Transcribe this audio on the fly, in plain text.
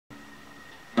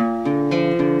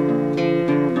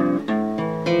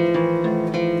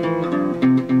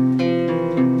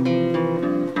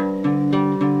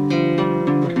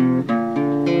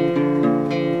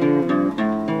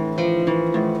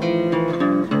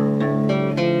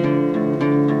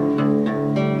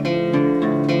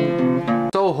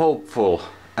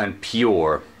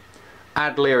pure.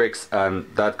 Add lyrics and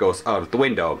that goes out of the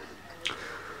window.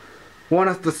 One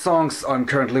of the songs I'm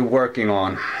currently working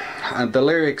on, and the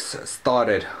lyrics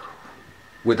started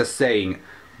with a saying,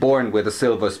 born with a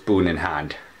silver spoon in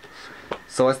hand.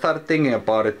 So I started thinking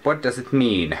about it, what does it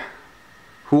mean?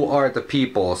 Who are the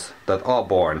peoples that are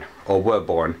born or were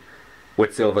born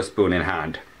with silver spoon in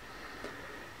hand?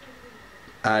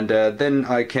 And then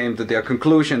I came to the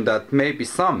conclusion that maybe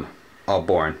some are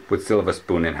born with silver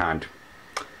spoon in hand.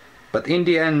 But in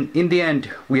the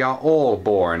end, we are all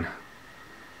born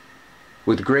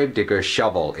with gravedigger's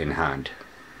shovel in hand.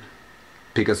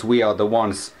 Because we are the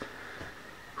ones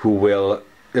who will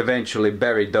eventually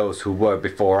bury those who were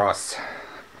before us.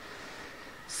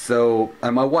 So,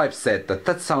 and my wife said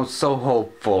that sounds so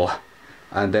hopeful.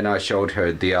 And then I showed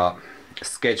her the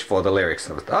sketch for the lyrics.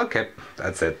 I was okay,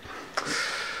 that's it.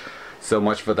 So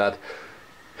much for that.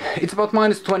 It's about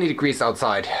minus 20 degrees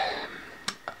outside.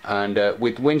 And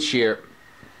with wind shear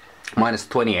minus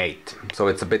 28. So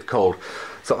it's a bit cold.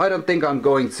 So I don't think I'm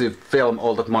going to film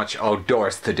all that much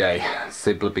outdoors today.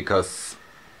 Simply because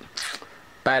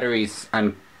batteries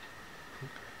and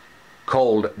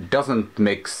cold doesn't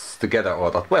mix together all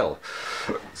that well.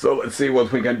 So let's see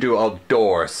what we can do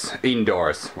outdoors,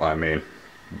 indoors I mean.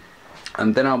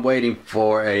 And then I'm waiting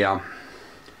for a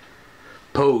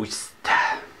post.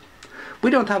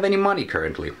 We don't have any money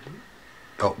currently.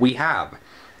 Oh, we have,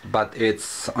 but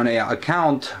it's on an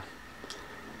account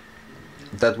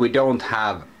that we don't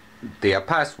have the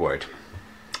password.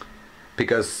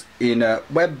 Because in a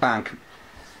web bank,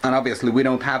 and obviously we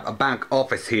don't have a bank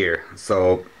office here,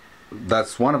 so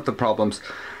that's one of the problems.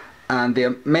 And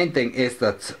the main thing is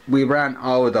that we ran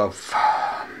out of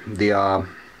the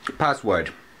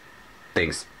password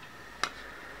things.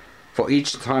 For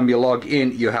each time you log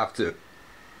in, you have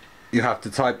to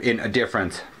type in a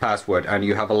different password, and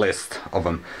you have a list of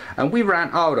them. And we ran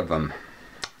out of them.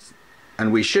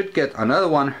 And we should get another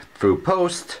one through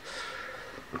post,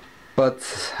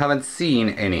 but haven't seen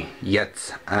any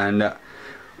yet. And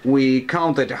we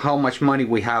counted how much money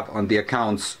we have on the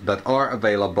accounts that are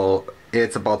available.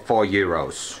 It's about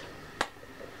 €4.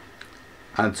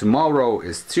 And tomorrow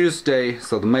is Tuesday,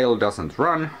 so the mail doesn't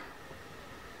run.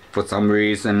 For some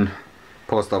reason,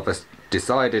 post office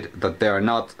decided that they are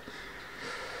not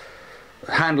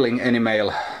handling any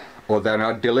mail, or they're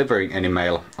not delivering any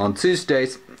mail on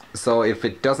Tuesdays. So if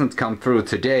it doesn't come through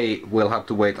today, we'll have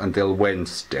to wait until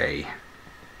Wednesday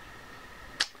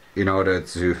in order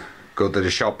to go to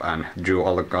the shop and do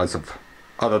all the kinds of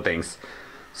other things.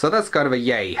 So that's kind of a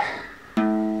yay.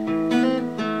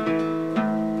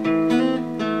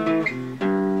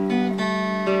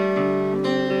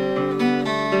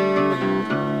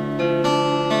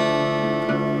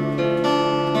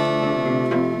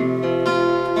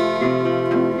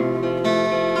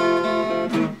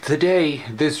 Today,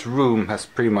 this room has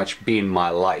pretty much been my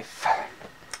life.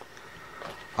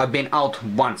 I've been out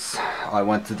once. I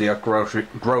went to the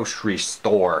grocery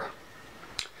store.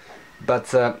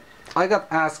 But I got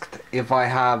asked if I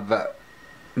have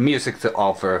music to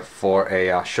offer for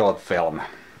a short film.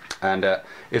 And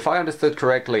if I understood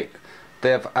correctly,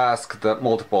 they've asked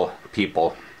multiple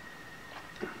people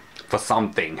for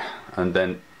something. And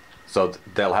then, so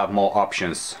they'll have more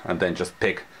options and then just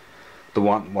pick the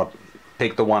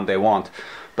one they want.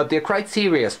 But the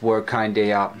criteria were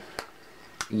kinda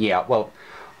yeah, well,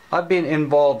 I've been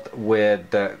involved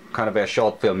with kind of a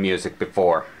short film music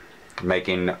before,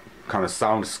 making kind of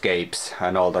soundscapes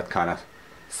and all that kind of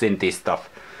synthy stuff.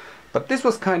 But this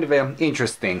was kind of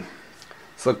interesting.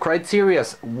 So criteria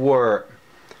were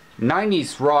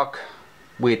 90s rock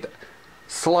with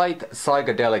slight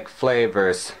psychedelic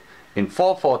flavors in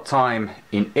 4/4 time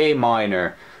in A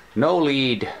minor, no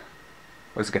lead.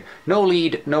 No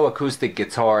lead, no acoustic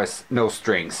guitars, no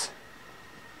strings.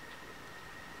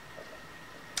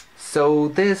 So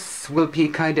this will be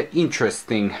kind of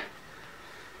interesting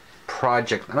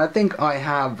project, and I think I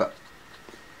have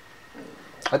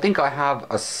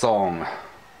a song,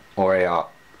 or a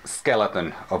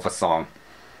skeleton of a song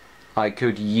I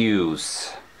could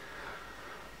use.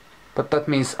 But that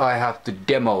means I have to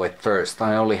demo it first.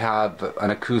 I only have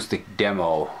an acoustic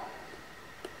demo.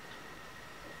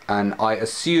 And I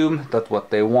assume that what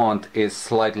they want is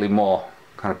slightly more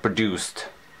kind of produced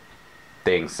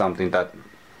thing, something that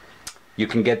you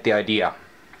can get the idea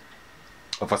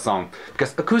of a song.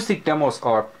 Because acoustic demos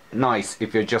are nice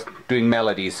if you're just doing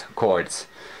melodies, chords,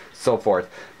 so forth.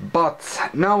 But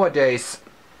nowadays,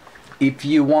 if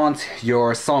you want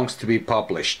your songs to be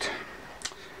published,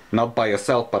 not by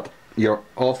yourself, but you're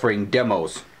offering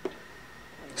demos,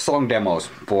 song demos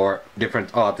for different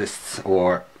artists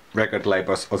or record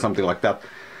labels or something like that,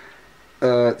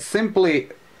 a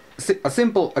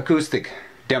simple acoustic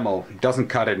demo doesn't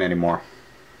cut it anymore.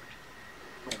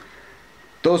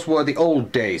 Those were the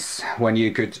old days when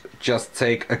you could just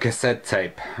take a cassette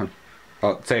tape,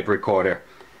 a tape recorder,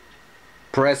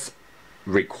 press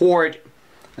record,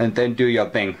 and then do your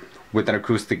thing with an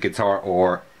acoustic guitar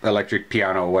or electric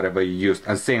piano or whatever you used,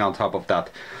 and sing on top of that.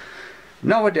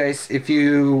 Nowadays, if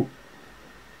you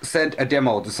send a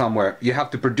demo to somewhere, you have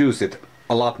to produce it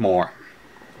a lot more.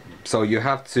 So you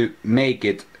have to make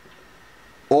it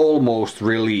almost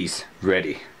release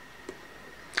ready.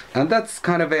 And that's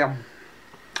kind of a,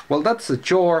 well, that's a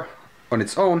chore on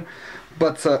its own,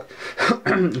 but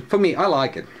for me, I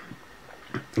like it.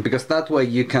 Because that way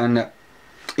you can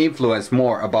influence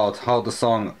more about how the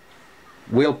song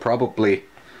will probably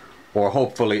or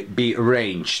hopefully be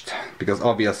arranged, because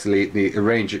obviously the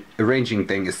arranging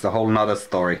thing is the whole nother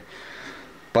story.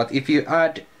 But if you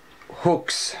add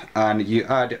hooks and you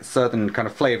add certain kind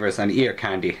of flavors and ear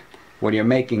candy when you're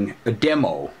making a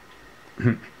demo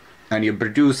and you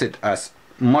produce it as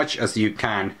much as you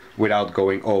can without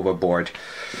going overboard,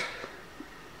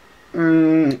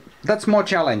 that's more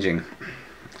challenging.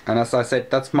 And as I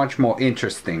said, that's much more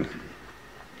interesting,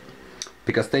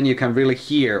 because then you can really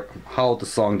hear how the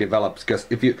song develops. Because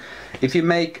if you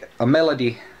make a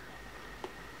melody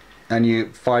and you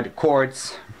find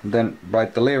chords, then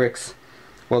write the lyrics,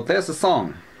 well, there's a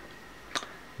song.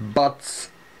 But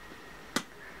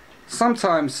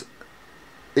sometimes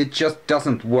it just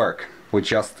doesn't work with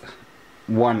just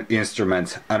one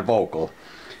instrument and vocal.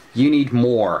 You need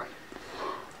more.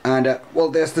 And well,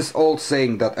 there's this old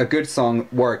saying that a good song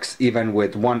works even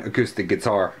with one acoustic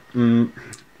guitar.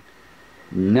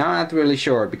 Not really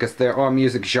sure, because there are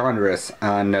music genres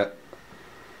and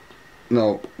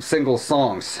single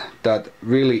songs that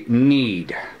really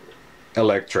need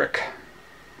electric.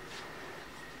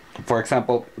 For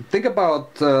example, think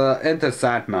about Enter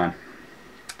Sandman.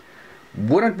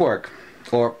 Wouldn't work.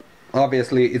 Or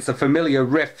obviously it's a familiar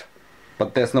riff,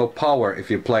 but there's no power if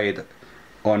you play it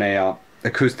on a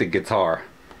acoustic guitar,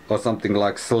 or something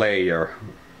like Slayer,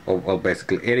 or well,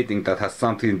 basically anything that has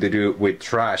something to do with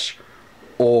thrash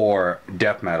or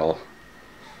death metal.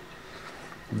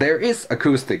 There is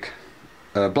acoustic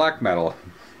black metal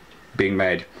being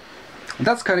made.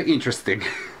 That's kind of interesting.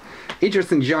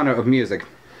 Interesting genre of music,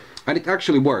 and it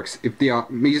actually works if the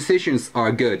musicians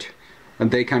are good and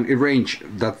they can arrange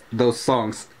those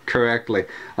songs correctly.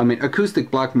 I mean, acoustic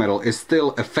black metal is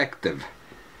still effective.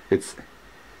 It's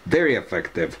very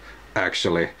effective,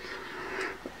 actually.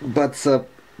 But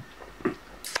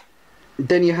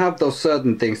then you have those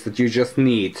certain things that you just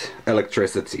need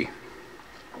electricity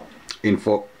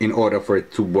in order for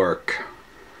it to work.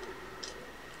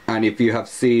 And if you have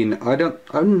seen, I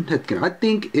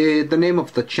think the name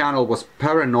of the channel was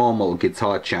Paranormal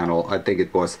Guitar Channel, I think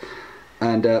it was.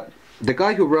 And the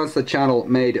guy who runs the channel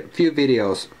made a few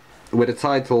videos with the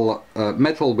title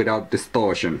Metal Without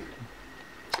Distortion.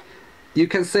 You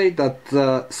can say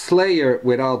that Slayer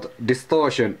without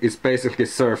distortion is basically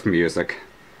surf music,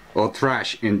 or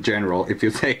thrash in general. If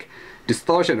you take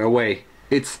distortion away,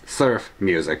 it's surf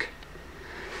music.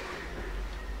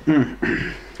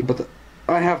 But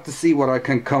I have to see what I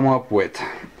can come up with,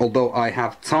 although I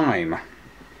have time.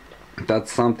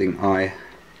 That's something I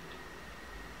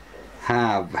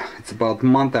have. It's about a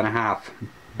month and a half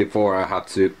before I have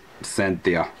to send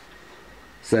the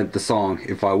song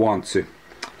if I want to.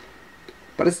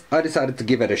 But I decided to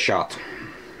give it a shot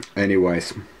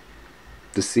anyways,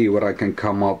 to see what I can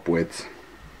come up with.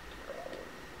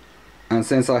 And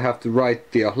since I have to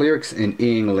write the lyrics in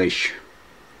English,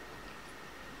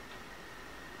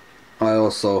 I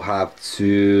also have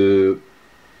to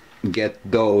get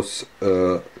those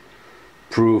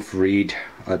proofread,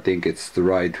 I think it's the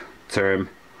right term,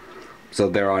 so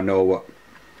there are no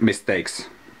mistakes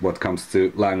what comes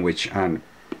to language and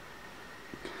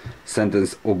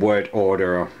sentence or word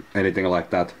order or anything like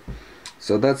that.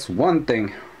 So that's one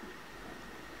thing.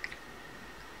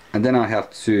 And then I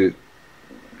have to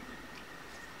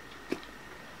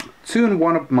tune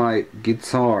one of my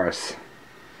guitars,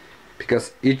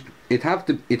 because it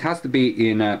has to be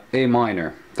in A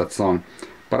minor, that song,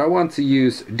 but I want to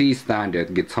use D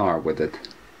standard guitar with it.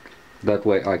 That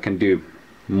way I can do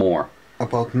more.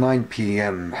 About 9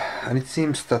 p.m. and it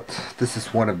seems that this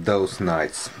is one of those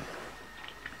nights.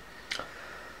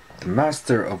 The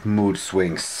master of mood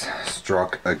swings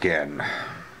struck again.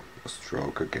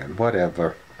 Stroke again,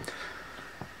 whatever.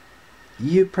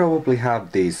 You probably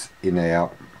have these in a,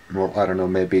 well, I don't know,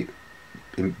 maybe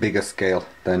in bigger scale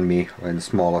than me, or in a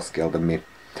smaller scale than me.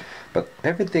 But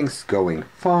everything's going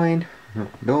fine,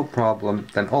 no problem,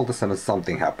 then all of a sudden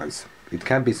something happens. It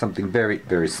can be something very,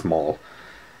 very small.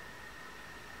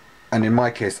 And in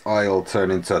my case, I'll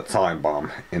turn into a time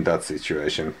bomb in that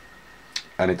situation.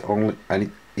 And it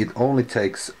only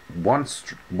takes one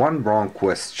wrong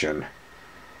question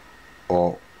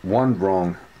or one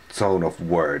wrong tone of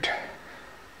word.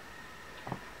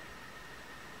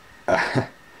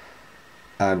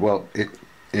 And well,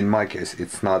 in my case,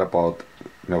 it's not about,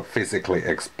 you know, physically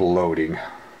exploding, you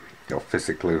know,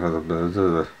 physically.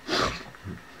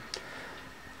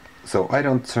 So I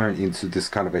don't turn into this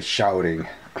kind of a shouting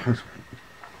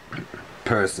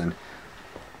person,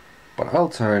 but I'll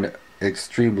turn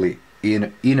extremely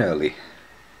innerly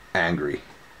angry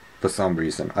for some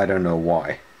reason. I don't know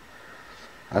why.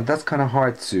 And that's kind of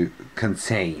hard to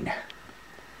contain.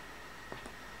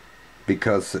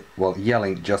 Because, well,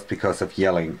 yelling just because of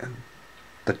yelling,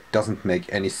 that doesn't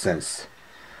make any sense.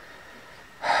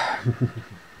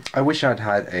 I wish I'd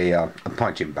had a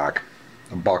punching bag,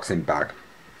 a boxing bag,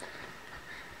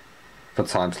 for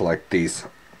times like these.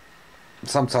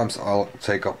 Sometimes I'll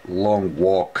take a long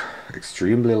walk,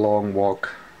 extremely long walk,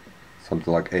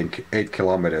 something like 8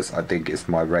 kilometers I think is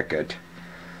my record.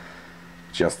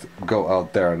 Just go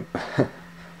out there and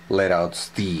let out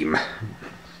steam.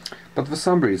 But for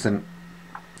some reason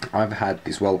I've had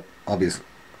this, well,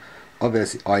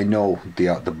 obviously I know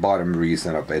the bottom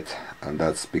reason of it, and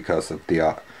that's because of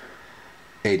the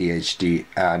ADHD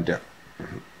and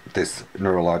this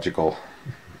neurological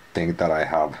thing that I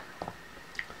have,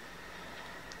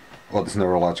 or this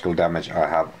neurological damage I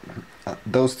have.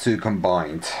 Those two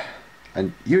combined,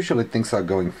 and usually things are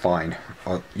going fine,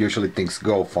 or usually things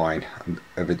go fine and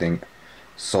everything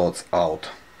sorts out.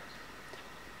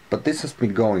 But this has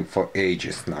been going for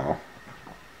ages now.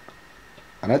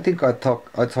 And I think I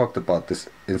talked about this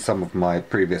in some of my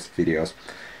previous videos.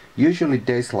 Usually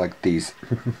days like these,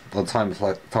 or times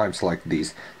like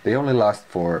these, they only last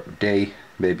for a day,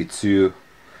 maybe two.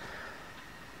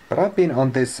 But I've been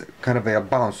on this kind of a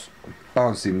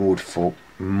bouncy mood for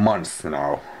months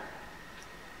now.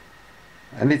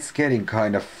 And it's getting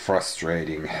kind of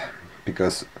frustrating,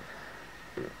 because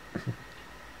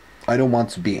I don't want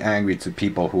to be angry to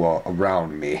people who are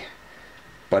around me,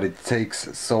 but it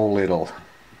takes so little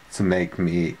to make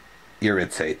me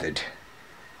irritated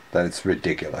that it's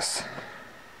ridiculous.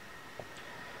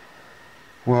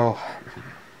 Well,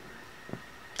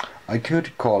 I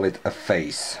could call it a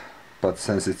phase, but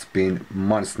since it's been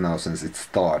months now since it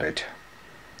started,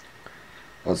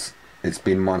 it's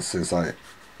been months since I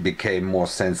became more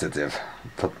sensitive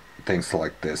for things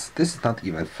like this. This is not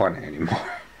even fun anymore.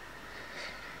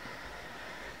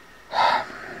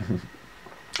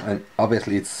 And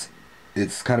obviously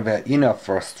it's kind of an inner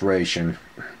frustration,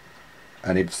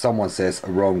 and if someone says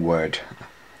a wrong word,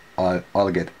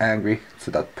 I'll get angry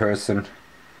to that person,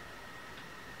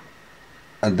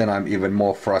 and then I'm even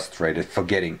more frustrated for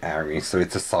getting angry, so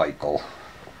it's a cycle.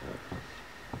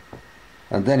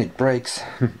 And then it breaks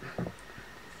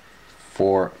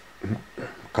for a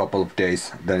couple of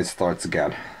days, then it starts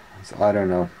again. So I don't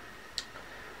know.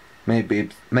 Maybe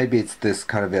it's this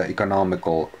kind of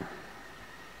economical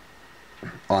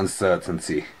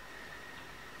uncertainty.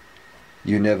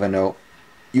 You never know.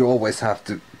 You always have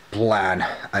to plan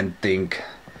and think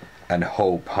and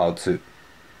hope how to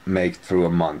make through a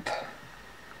month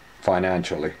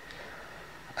financially.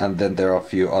 And then there are a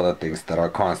few other things that are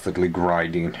constantly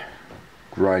grinding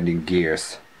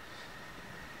gears.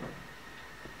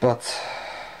 But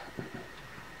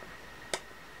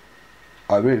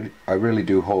I really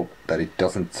do hope that it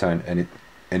doesn't turn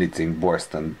anything worse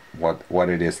than what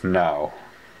it is now,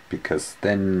 because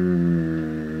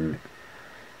then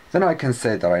I can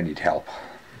say that I need help.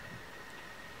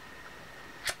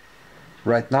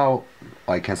 Right now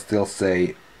I can still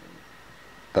say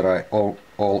that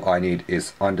all I need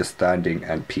is understanding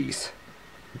and peace.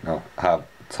 You know, have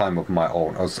time of my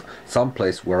own, or some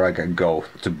place where I can go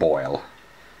to boil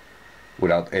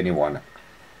without anyone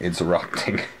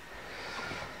interrupting.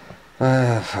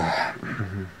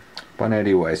 But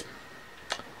anyways,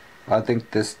 I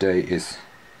think this day is,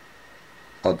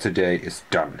 or today is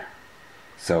done.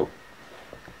 So,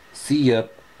 see ya.